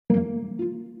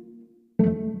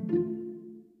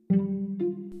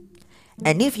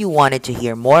And if you wanted to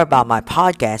hear more about my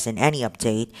podcast and any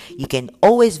update, you can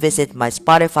always visit my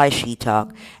Spotify She Talk,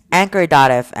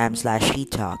 Anchor.fm/She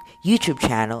Talk, YouTube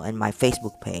channel, and my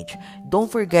Facebook page.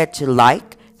 Don't forget to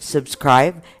like,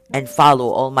 subscribe, and follow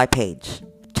all my page.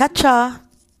 Cha-cha!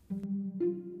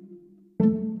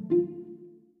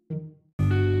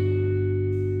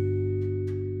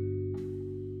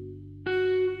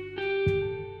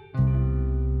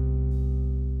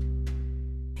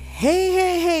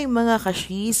 Hey, mga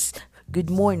kashis! Good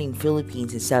morning,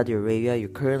 Philippines and Saudi Arabia. You're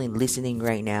currently listening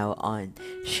right now on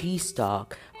She's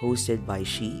Talk, hosted by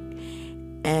She.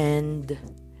 And,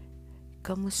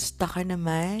 kamusta ka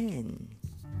naman?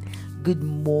 Good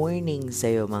morning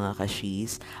sa'yo, mga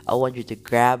kashis. I want you to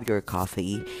grab your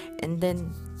coffee and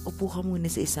then upo ka muna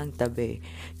sa isang tabi.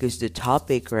 Because the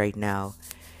topic right now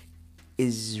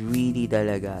is really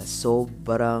talaga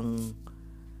sobrang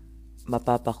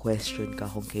mapapa-question ka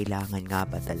kung kailangan nga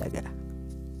ba talaga.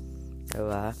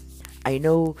 Diba? I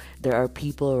know there are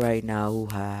people right now who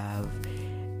have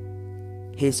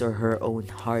his or her own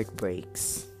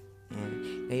heartbreaks.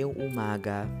 Ngayong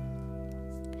umaga,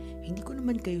 hindi ko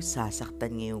naman kayo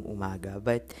sasaktan ngayong umaga,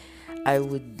 but I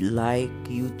would like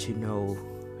you to know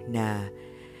na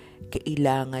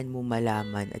kailangan mo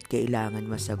malaman at kailangan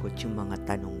masagot yung mga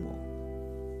tanong mo.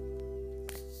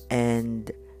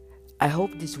 And I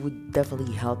hope this would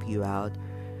definitely help you out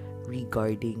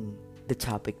regarding the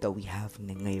topic that we have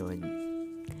ngayon.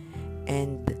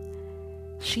 And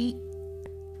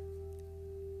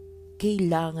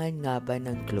kailangan nga ba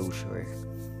ng closure?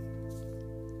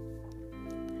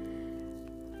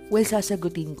 Well,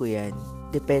 sasagutin ko yan.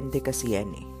 Depende kasi yan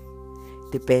eh.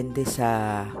 Depende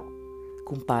sa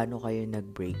kung paano kayo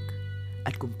nag-break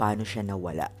at kung paano siya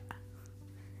nawala.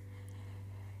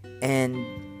 And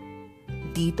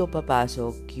dito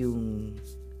papasok yung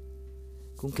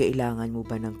kung kailangan mo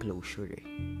ba ng closure eh.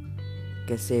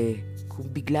 Kasi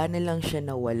kung bigla na lang siya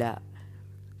nawala,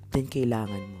 then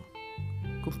kailangan mo.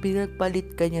 Kung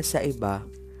pinagpalit ka niya sa iba,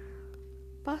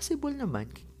 possible naman.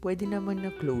 Pwede naman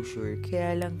na closure.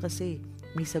 Kaya lang kasi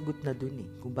may sagot na dun eh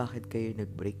kung bakit kayo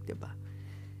nag-break, diba?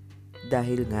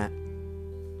 Dahil nga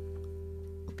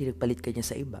pinagpalit ka niya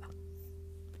sa iba.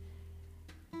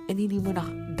 And hindi mo na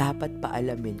dapat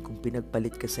paalamin kung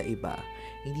pinagpalit ka sa iba.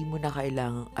 Hindi mo na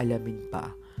kailangang alamin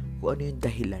pa kung ano yung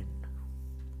dahilan.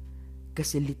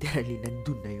 Kasi literally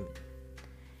nandun na yun.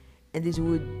 And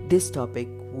this topic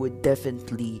would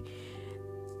definitely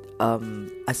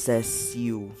assess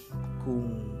you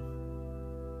kung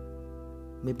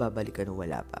may babalikan o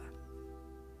wala pa.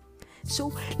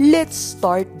 So, let's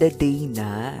start the day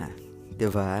na.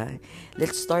 Diba?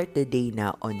 Let's start the day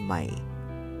na on my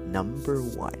number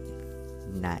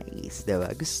 1. Nice. Diba?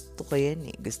 Gusto ko yan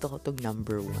eh. Gusto ko tong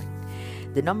number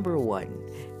 1. The number 1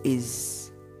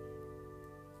 is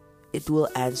it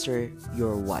will answer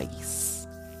your whys.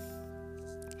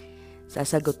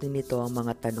 Sasagutin nito ang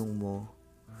mga tanong mo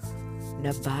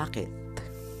na bakit?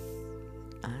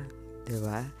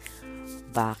 Diba?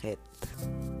 Bakit?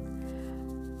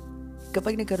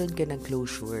 Kapag nagkaroon ka ng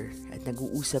closure at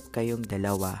nag-uusap kayong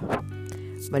dalawa,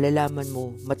 malalaman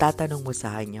mo, matatanong mo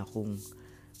sa kanya kung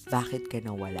bakit ka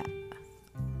nawala.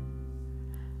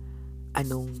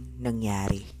 Anong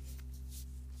nangyari?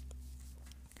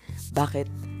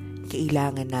 Bakit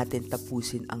kailangan natin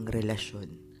tapusin ang relasyon?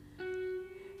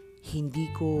 Hindi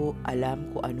ko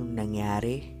alam kung anong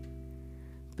nangyari,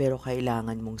 pero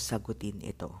kailangan mong sagutin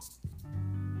ito.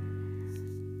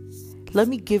 Let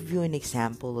me give you an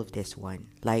example of this one.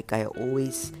 Like I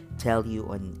always tell you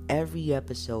on every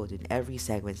episode and every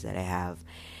segments that I have,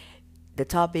 the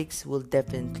topics will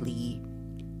definitely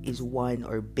is one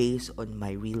or based on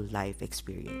my real life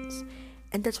experience.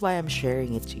 And that's why I'm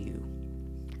sharing it to you.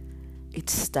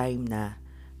 It's time na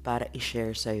para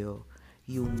i-share sa'yo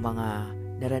yung mga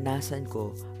naranasan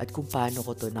ko at kung paano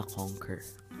ko to na-conquer.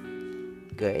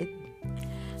 Good?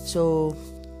 So,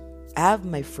 I have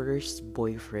my first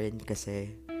boyfriend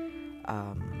kasi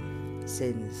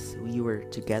since we were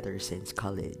together since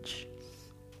college.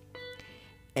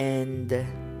 And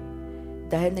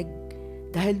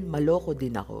dahil maloko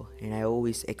din ako and I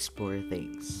always explore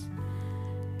things.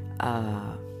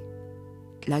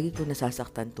 Lagi ko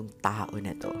nasasaktan tong tao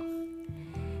na to.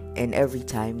 And every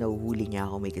time nahuhuli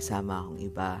niya ako, may kasama akong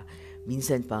iba.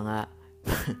 Minsan pa nga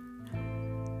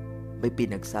may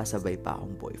pinagsasabay pa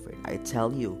akong boyfriend. I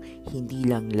tell you, hindi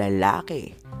lang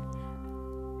lalaki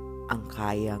ang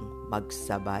kayang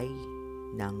magsabay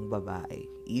ng babae.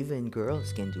 Even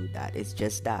girls can do that. It's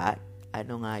just that,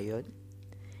 ano nga yun?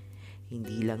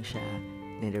 Hindi lang siya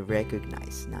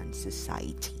nare-recognize ng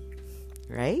society.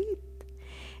 Right?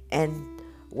 And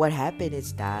what happened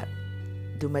is that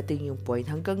dumating yung point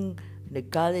hanggang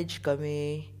nag-college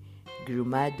kami,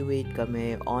 graduate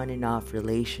kami, on and off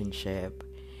relationship.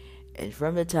 And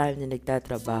from the time na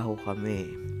nagtatrabaho kami,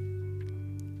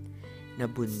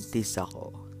 nabuntis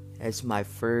ako. That's my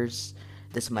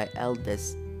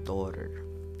eldest daughter.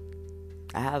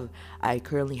 I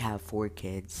currently have 4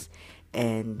 kids,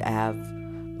 and I have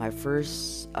my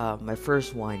first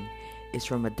one is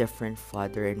from a different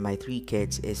father, and my 3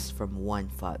 kids is from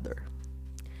one father.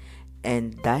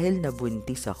 And dahil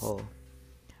nabuntis ako,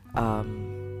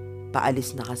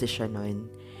 paalis na kasi siya noon,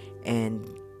 and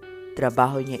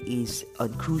trabaho niya is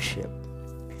on cruise ship.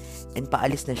 And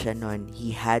paalis na siya noon,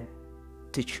 he had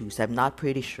to choose. I'm not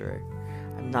pretty sure.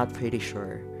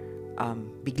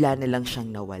 Bigla na lang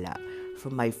siyang nawala.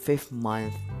 From my 5th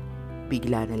month,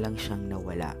 bigla na lang siyang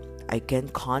nawala. I can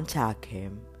contact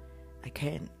him.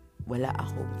 Wala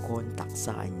akong contact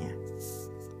sa kanya.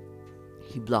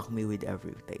 He blocked me with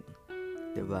everything.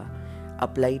 Diba?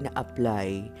 Apply na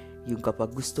apply. Yung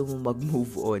kapag gusto mo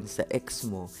mag-move on sa ex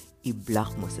mo,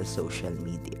 i-block mo sa social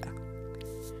media.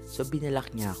 So,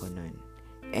 binalak niya ako nun.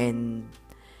 And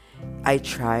I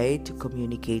tried to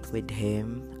communicate with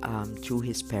him through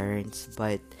his parents,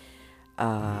 but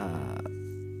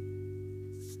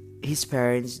his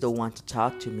parents don't want to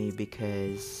talk to me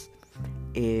because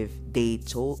he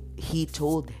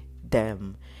told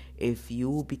them, if you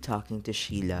will be talking to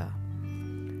Sheila,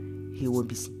 he won't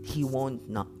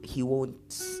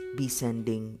be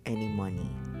sending any money.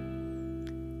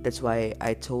 That's why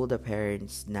I told the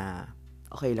parents na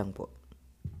okay lang po,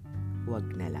 wag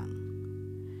na lang.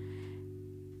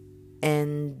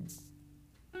 And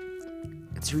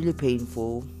it's really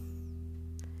painful.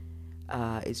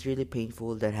 It's really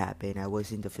painful that happened. I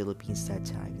was in the Philippines that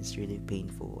time. It's really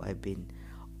painful. I've been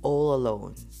all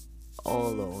alone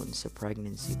sa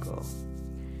pregnancy ko.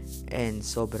 And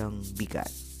sobrang bigat.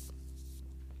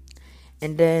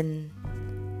 And then,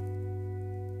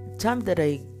 time that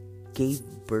I gave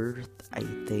birth, I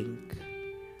think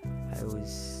I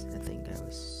was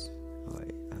 21,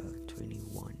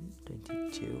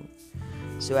 22.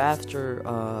 So after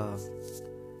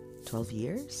 12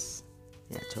 years?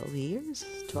 Yeah, 12 years?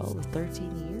 12,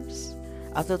 13 years?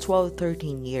 After 12,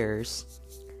 13 years,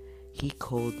 he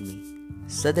called me.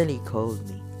 Suddenly called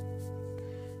me.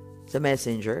 The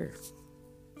messenger.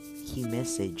 He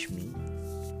messaged me.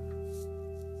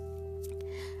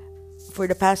 For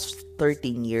the past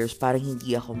 13 years, parang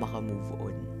hindi ako makamove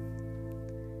on.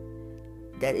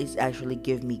 That is actually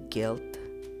give me guilt.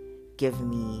 Give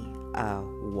me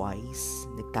wise.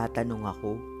 Nagtatanong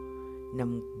ako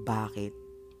ng bakit.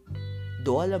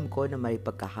 Do alam ko na may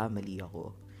pagkakamali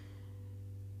ako.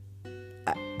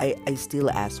 I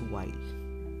still ask why.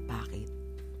 Bakit?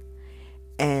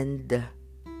 And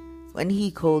when he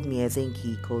called me, I think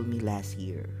he called me last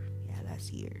year. Yeah,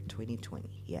 last year, 2020.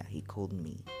 Yeah, he called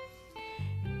me.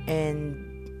 And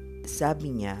sabi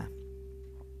niya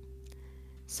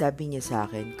sa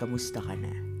akin, kamusta ka na?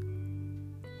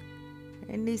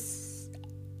 And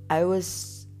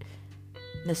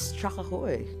na-struck ako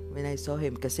when I saw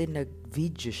him kasi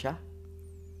nag-video siya.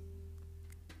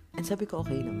 And sabi ko,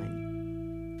 okay naman.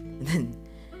 And then,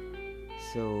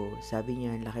 so, sabi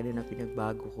niya, laki na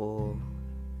pinagbago ko.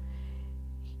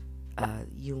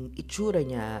 Yung itsura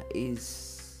niya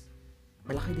is,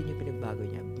 malaki din yung pinagbago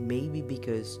niya. Maybe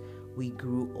because we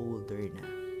grew older na.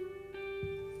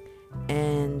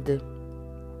 And,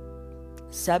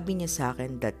 sabi niya sa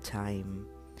akin that time,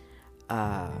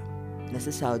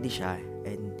 nasa Saudi siya,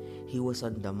 and he was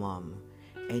on the mom,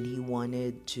 and he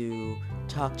wanted to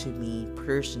talk to me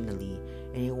personally,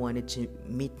 and he wanted to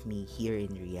meet me here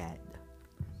in Riyadh.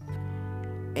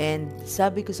 And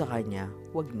sabi ko sa kanya,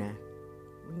 wag na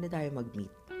tayo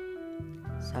mag-meet.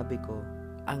 Sabi ko,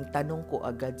 ang tanong ko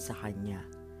agad sa kanya,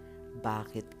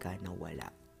 bakit ka nawala?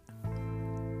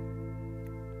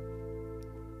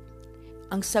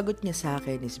 Ang sagot niya sa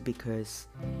akin is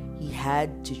because he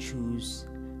had to choose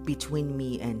between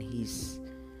me and his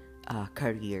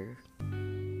career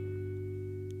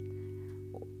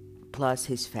plus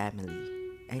his family.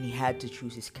 And he had to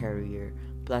choose his career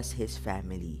plus his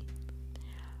family.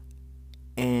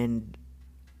 And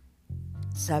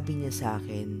sabi niya sa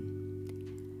akin,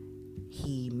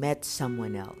 he met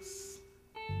someone else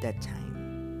that time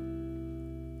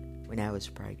when I was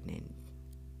pregnant.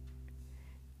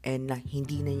 And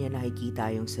hindi na niya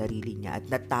nakikita yung sarili niya at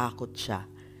natakot siya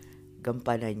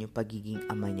gampanan yung pagiging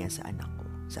ama niya sa anak ko,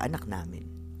 sa anak namin.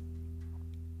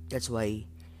 That's why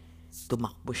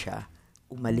tumakbo siya,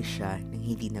 umalis siya nang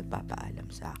hindi nagpapaalam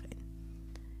sa akin.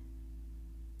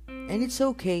 And it's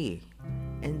okay.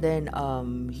 And then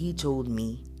he told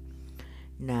me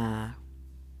na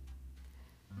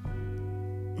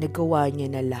nagawa niya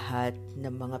na lahat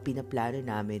ng mga pinaplano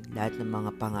namin, lahat ng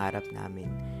mga pangarap namin,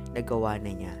 nagawa na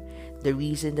niya. The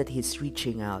reason that he's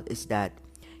reaching out is that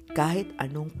kahit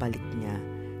anong palit niya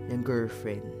ng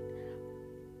girlfriend,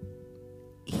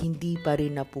 hindi pa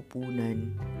rin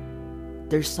napupunan.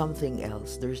 There's something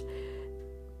else. There's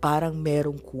parang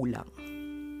merong kulang.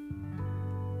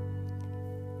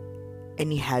 And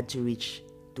he had to reach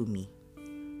to me.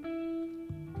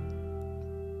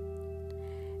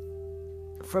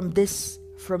 From this,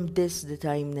 the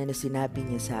time na sinabi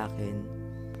niya sa akin,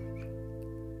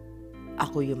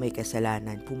 ako yung may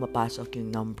kasalanan, pumapasok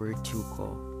yung number 2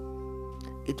 ko.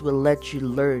 It will let you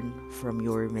learn from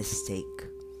your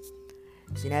mistake.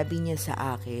 Sinabi niya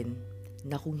sa akin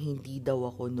na kung hindi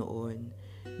daw ako noon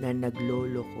na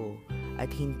naglolo ko at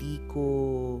hindi ko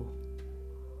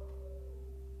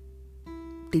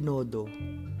tinodo,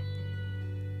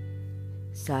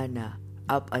 sana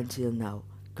up until now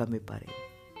kami pa rin.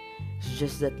 It's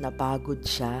just that napagod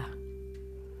siya.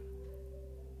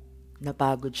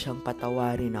 Napagod siyang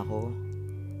patawarin ako.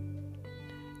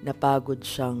 Napagod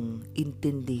siyang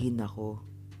intindihin ako.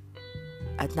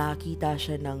 At nakakita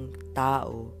siya ng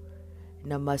tao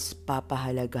na mas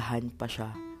papahalagahan pa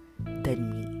siya than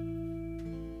me.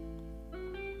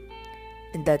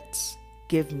 And that's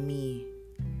give me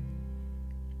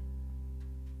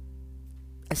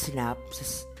a snap.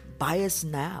 By a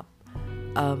snap.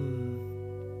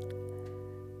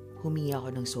 Humingi ako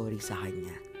ng sorry sa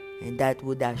kanya. And that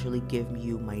would actually give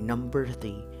you my number 3,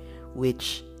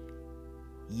 which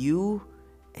you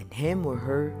and him or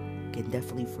her can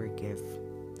definitely forgive.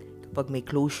 Kapag may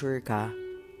closure ka,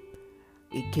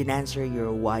 it can answer your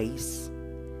whys.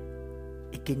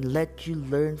 It can let you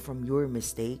learn from your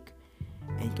mistake.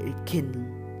 And it can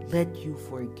let you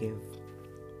forgive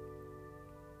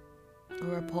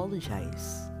or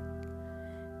apologize.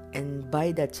 And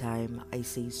by that time, I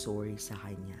say sorry sa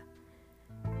kanya.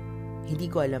 Hindi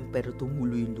ko alam pero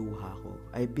tumulo yung luha ko.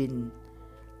 I've been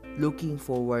looking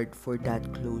forward for that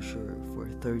closure for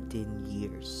 13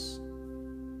 years.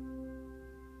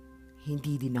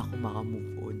 Hindi din ako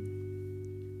makamove on.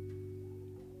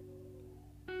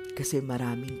 Kasi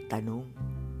maraming tanong.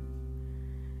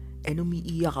 And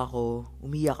umiiyak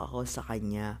ako sa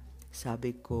kanya.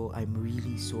 Sabi ko, I'm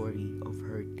really sorry of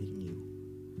hurting you.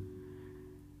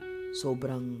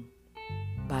 Sobrang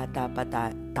bata pa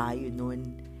tayo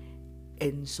nun.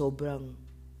 And sobrang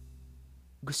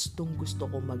gustong gusto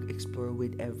ko mag-explore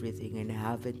with everything and I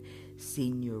haven't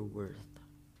seen your worth.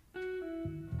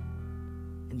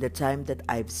 And the time that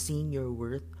I've seen your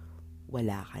worth,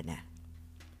 wala ka na.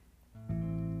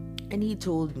 And he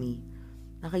told me,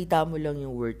 nakita mo lang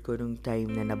yung worth ko nung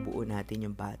time na nabuo natin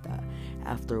yung bata.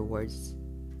 Afterwards,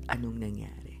 anong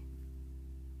nangyari?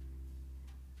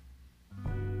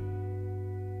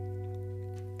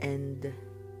 And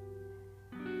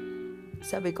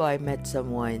sabi ko, I met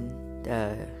someone,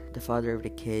 the father of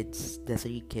the kids, the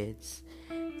 3 kids,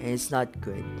 and it's not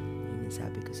good. Yun yung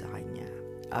sabi ko sa kanya.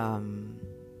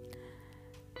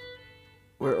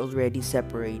 We're already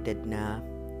separated na,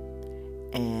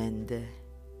 and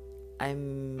I'm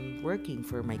working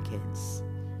for my kids.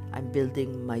 I'm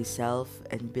building myself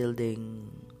and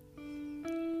building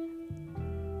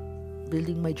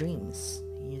my dreams.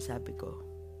 Yun yung sabi ko.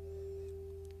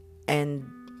 And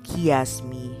he asked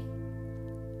me,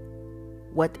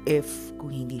 what if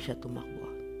kung hindi siya tumakbo?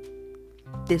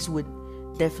 This would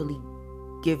definitely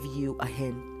give you a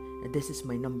hint that this is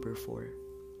my number 4.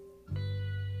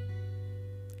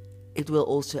 It will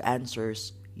also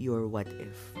answers your what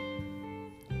if.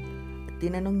 At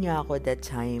tinanong niya ako at that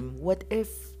time, what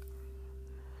if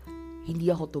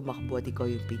hindi ako tumakbo at ikaw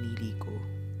yung pinili ko?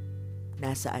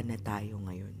 Nasaan na tayo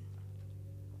ngayon?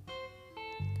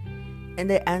 And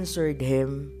I answered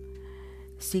him,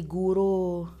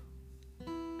 siguro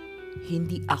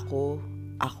hindi ako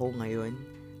ngayon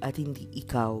at hindi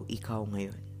ikaw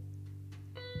ngayon.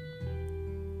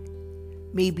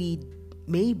 Maybe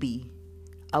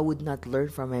I would not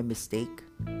learn from my mistake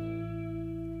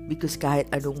because kahit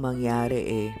anong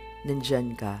mangyari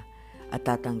nandyan ka at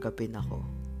tatanggapin ako.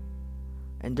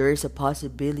 And there is a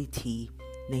possibility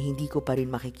na hindi ko pa rin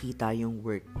makikita yung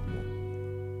worth mo.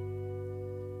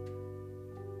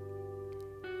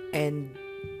 And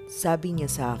sabi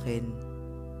niya sa akin,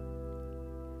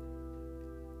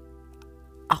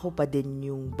 ako pa din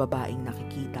yung babaeng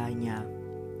nakikita niya,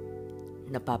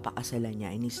 napapakasalan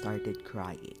niya, and he started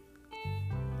crying.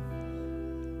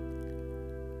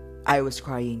 I was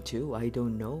crying too, I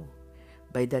don't know.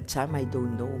 By that time, I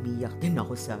don't know, umiyak din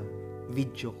ako sa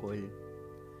video call.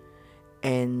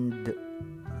 And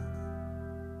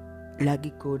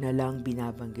lagi ko na lang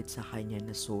binabanggit sa kanya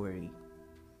na sorry.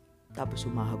 Tapos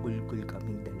humahagulgul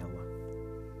kaming dalawa.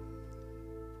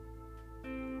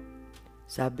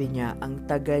 Sabi niya, ang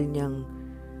tagal niyang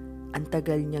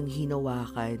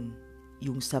hinawakan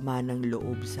yung sama ng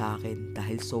loob sa akin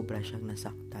dahil sobra siyang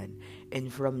nasaktan. And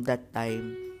from that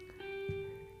time,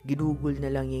 ginugol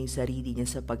na lang niya yung sarili niya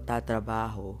sa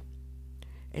pagtatrabaho.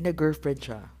 And a girlfriend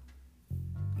siya.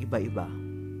 Iba-iba.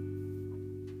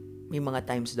 May mga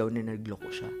times daw na nagloko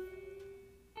siya.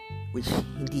 Which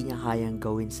hindi niya kayang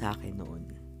gawin sa akin noon.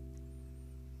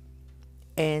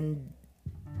 And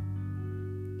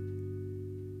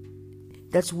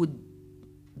that's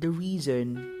the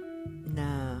reason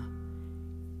na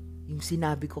yung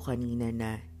sinabi ko kanina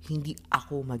na hindi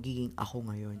ako magiging ako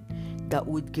ngayon. That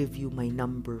would give you my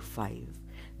number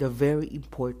 5. The very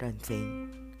important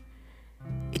thing.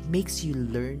 It makes you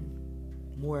learn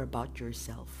more about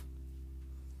yourself.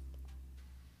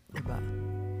 Diba?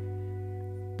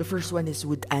 The first one is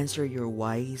would answer your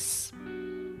whys.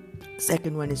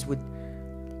 Second one is would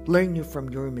learn you from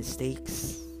your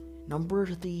mistakes. Number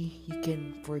 3, you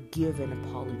can forgive and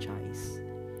apologize.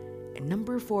 And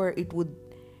number 4, it would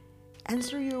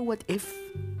answer your what if.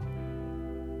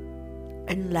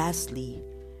 And lastly,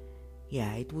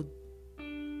 it would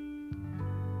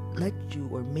let you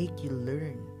or make you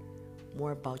learn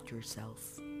more about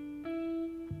yourself.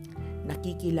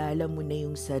 Nakikilala mo na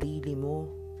yung sarili mo.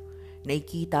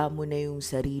 Nakikita mo na yung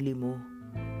sarili mo.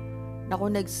 Na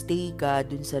kung nagstay ka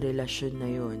dun sa relasyon na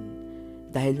yun,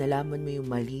 dahil nalaman mo yung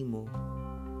mali mo,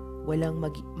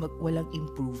 walang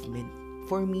improvement.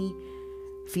 For me,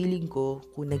 feeling ko,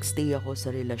 kung nagstay ako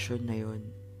sa relasyon na yun,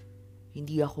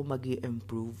 hindi ako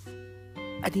mag-i-improve.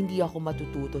 At hindi ako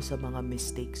matututo sa mga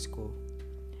mistakes ko.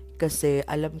 Kasi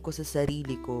alam ko sa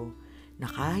sarili ko,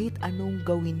 na kahit anong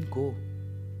gawin ko,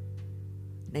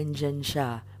 nandyan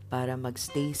siya para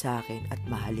magstay sa akin at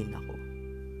mahalin ako.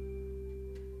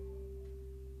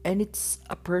 And it's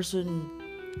a person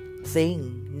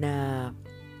thing na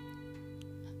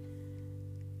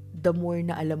the more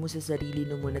na alam mo sa sarili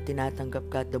mo na tinatanggap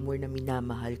ka, the more na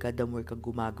minamahal ka, the more ka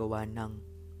gumagawa ng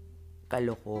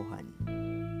kalokohan.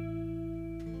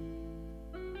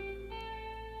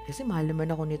 Kasi mahal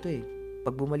naman ako nito eh.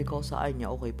 Pag bumalik ako sa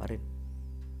kanya, okay pa rin.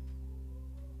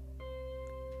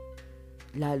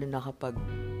 Lalo na kapag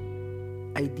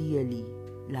ideally,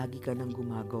 lagi ka nang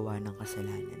gumagawa ng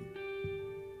kasalanan.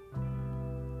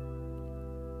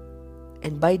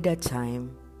 And by that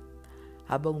time,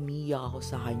 habang umiiyak ako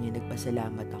sa kanya,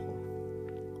 nagpasalamat ako.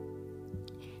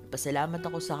 Pasalamat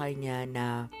ako sa kanya na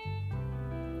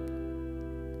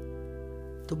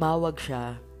tumawag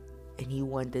siya and he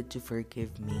wanted to forgive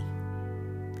me.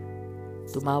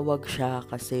 Tumawag siya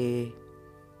kasi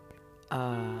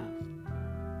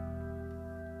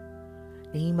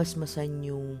nahimasmasan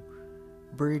yung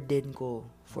burden ko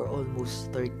for almost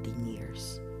 13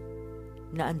 years.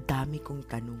 Na ang dami kong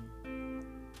tanong.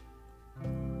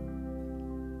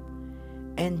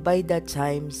 And by that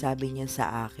time, sabi niya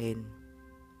sa akin,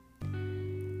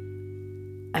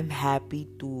 I'm happy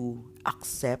to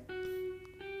accept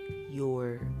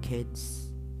your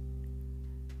kids.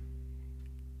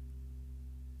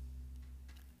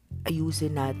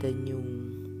 Ayusin natin yung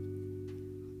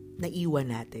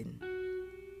naiwan natin.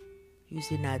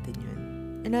 Ayusin natin yun.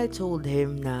 And I told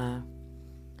him na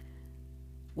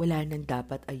wala nang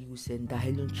dapat ayusin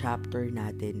dahil yung chapter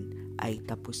natin ay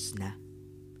tapos na.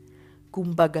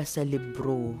 Kumbaga sa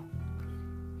libro,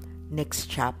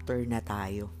 next chapter na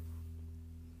tayo.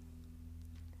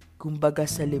 Kumbaga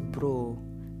sa libro,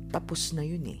 tapos na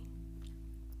yun eh.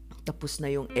 Tapos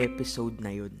na yung episode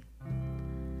na yun.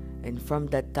 And from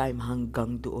that time,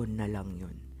 hanggang doon na lang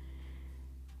yun.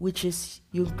 Which is,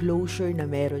 yung closure na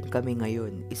meron kami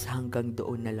ngayon is hanggang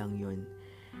doon na lang yun.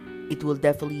 It will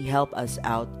definitely help us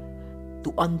out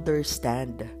to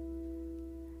understand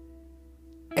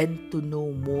and to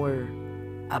know more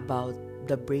about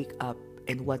the breakup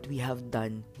and what we have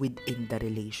done within the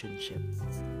relationship.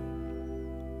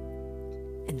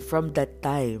 And from that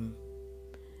time,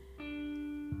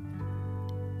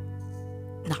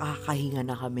 nakakahinga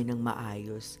na kami ng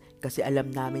maayos kasi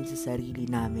alam namin sa sarili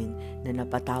namin na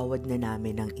napatawad na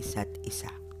namin ang isa't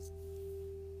isa.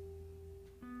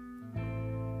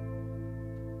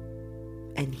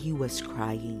 And he was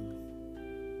crying.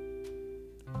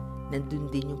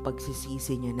 Nandun din yung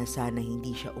pagsisisi niya na sana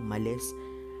hindi siya umalis,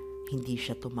 hindi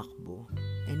siya tumakbo.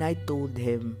 And I told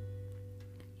him,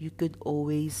 you could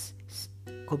always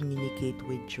communicate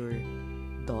with your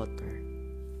daughter.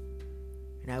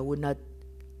 And I would not,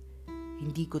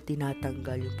 hindi ko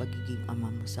tinatanggal yung pagiging ama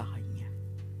mo sa kanya.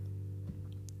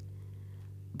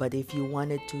 But if you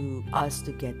wanted us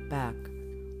to get back,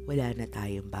 wala na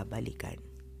tayong babalikan.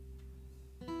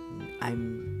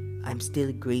 I'm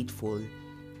still grateful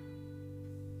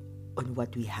on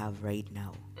what we have right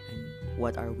now and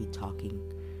what are we talking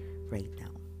right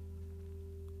now.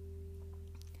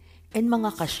 And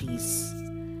mga kashis,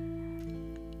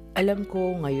 alam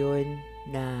ko ngayon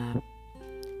na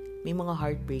may mga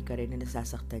heartbreak ka rin na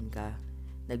nasasaktan ka.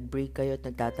 Nag-break kayo at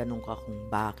nagtatanong ka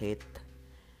kung bakit.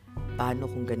 Paano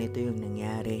kung ganito yung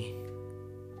nangyari?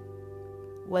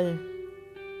 Well,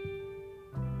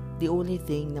 the only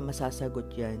thing na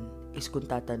masasagot yan is kung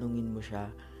tatanungin mo siya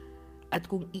at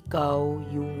kung ikaw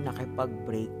yung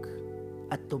nakipag-break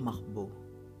at tumakbo.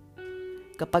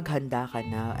 Kapag handa ka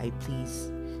na, ay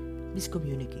please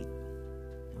communicate.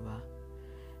 Diba?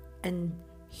 And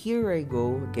here I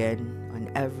go again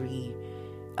on every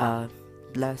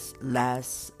last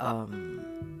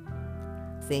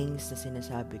things na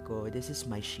sinasabi ko. This is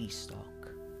my she's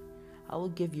talk. I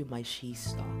will give you my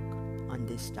she's talk on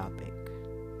this topic.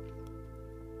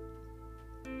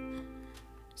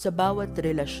 Sa bawat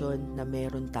relasyon na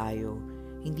meron tayo,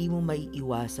 hindi mo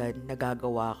maiiwasan na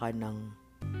gagawa ka ng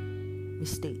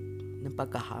mistake, ng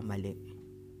pagkakamali.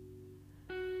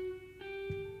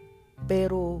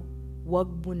 Pero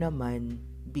wag mo naman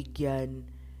bigyan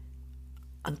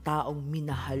ang taong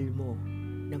minahal mo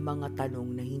ng mga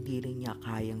tanong na hindi rin niya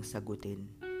kayang sagutin.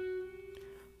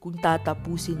 Kung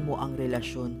tatapusin mo ang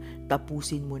relasyon,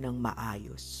 tapusin mo ng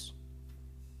maayos.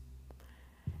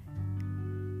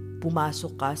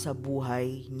 Pumasok ka sa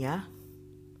buhay niya,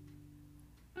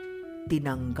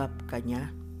 tinanggap ka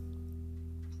niya,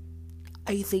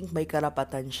 I think may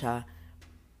karapatan siya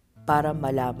para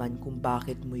malaman kung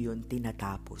bakit mo yun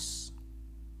tinatapos.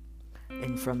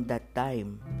 And from that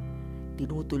time,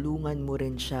 tinutulungan mo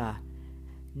rin siya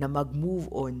na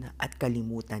mag-move on at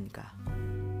kalimutan ka.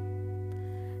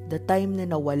 The time na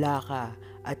nawala ka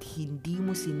at hindi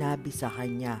mo sinabi sa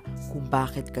kanya kung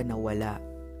bakit ka nawala,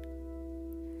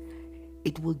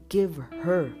 it will give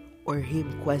her or him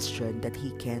question that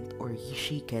he can't or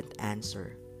she can't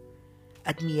answer.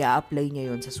 At nia-apply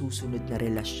niya yon sa susunod na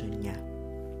relasyon niya.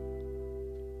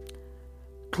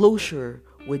 Closure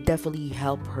would definitely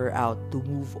help her out to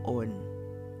move on.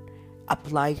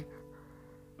 Apply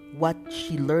what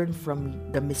she learned from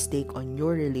the mistake on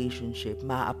your relationship,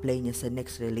 ma-apply niya sa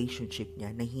next relationship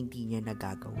niya na hindi niya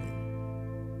nagagawin.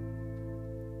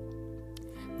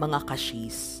 Mga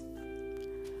kashis,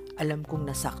 alam kong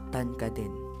nasaktan ka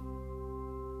din.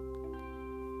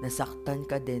 Nasaktan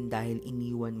ka din dahil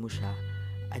iniwan mo siya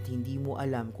at hindi mo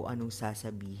alam kung anong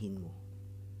sasabihin mo.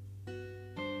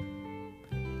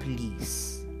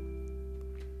 Please,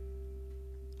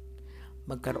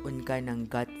 magkaroon ka ng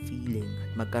gut feeling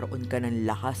at magkaroon ka ng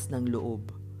lakas ng loob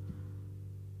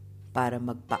para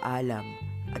magpaalam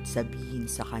at sabihin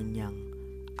sa kanyang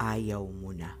ayaw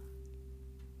mo na.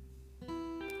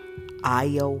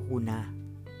 Ayaw ko na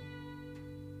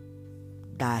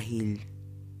dahil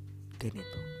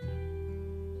ganito.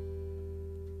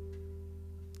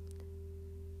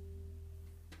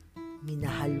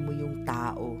 Minahal mo yung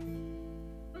tao,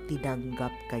 tinanggap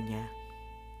ka niya.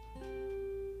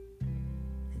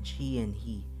 And she and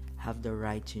he have the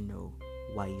right to know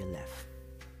why you left.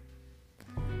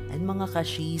 And mga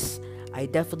kashis, I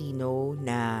definitely know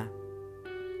na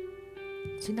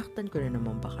sinaktan ko na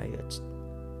naman ba kayo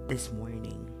this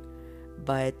morning.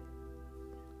 But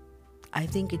I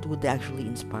think it would actually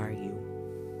inspire you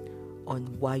on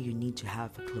why you need to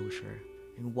have a closure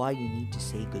and why you need to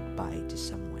say goodbye to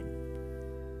someone.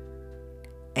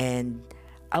 And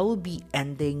I will be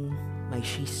ending my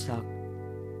She's Talk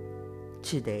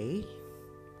today,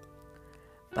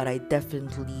 but I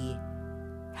definitely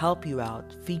help you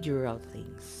out, figure out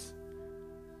things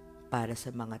para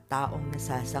sa mga taong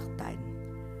nasasaktan,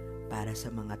 para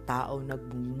sa mga taong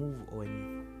nag-move on,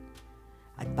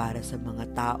 at para sa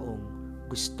mga taong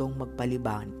gustong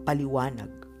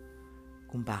paliwanag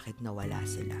kung bakit nawala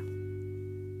sila.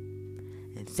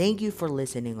 And thank you for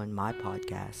listening on my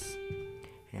podcast.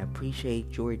 And I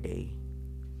appreciate your day.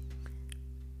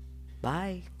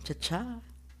 Bye. Cha-cha.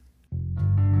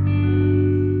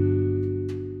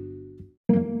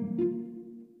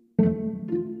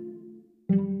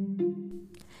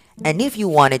 And if you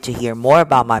wanted to hear more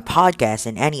about my podcast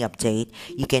and any update,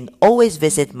 you can always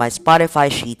visit my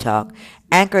Spotify She Talk,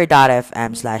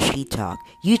 Anchor.fm/She Talk,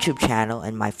 YouTube channel,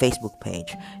 and my Facebook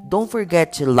page. Don't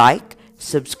forget to like,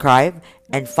 subscribe,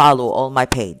 and follow all my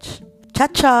page.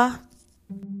 Cha-cha!